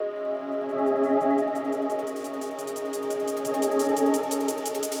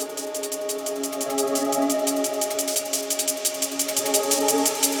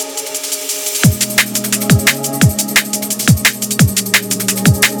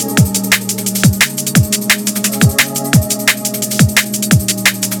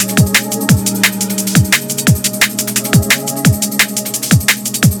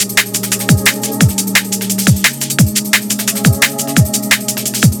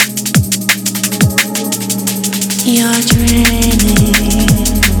You're draining,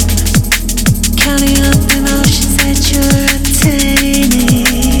 counting up the emotions that you're obtaining.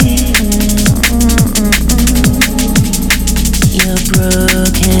 You're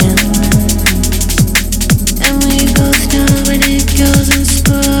broken, and we both know when it goes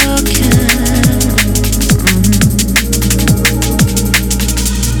unspoken.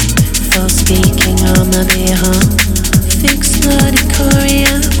 False speaking on my behalf, fixed bloody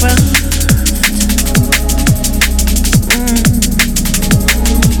choreographed.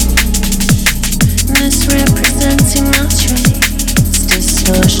 Misrepresenting my traits,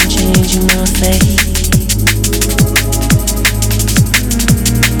 distortion changing my fate.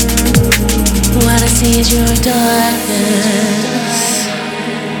 What I see is your darkness,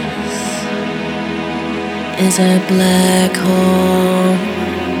 is a black hole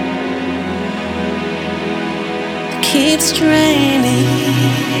that keeps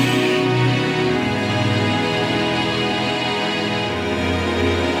draining.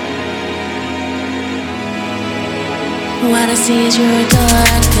 What I see is your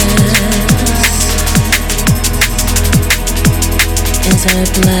darkness, is a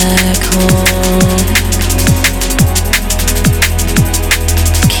black hole,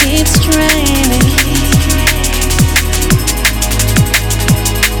 keeps draining.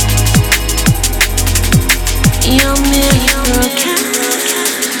 Your mirror broken,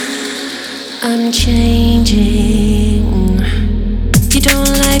 I'm changing. You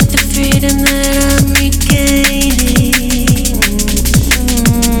don't like the freedom that I'm regaining.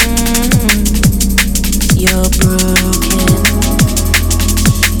 You're broken,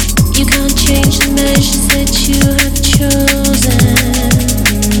 you can't change the measures that you have chosen.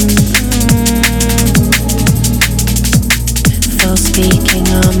 False speaking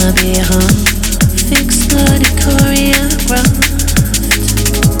on my behalf, fixed bloody choreographed.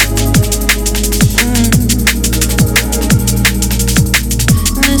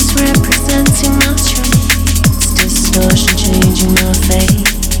 Misrepresenting my traits, distortion changing my fate.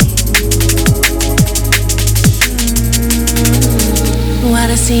 What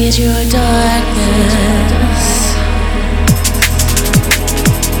I see is your darkness,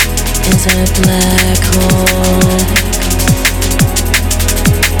 is a black hole,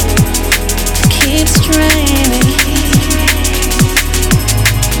 keeps draining.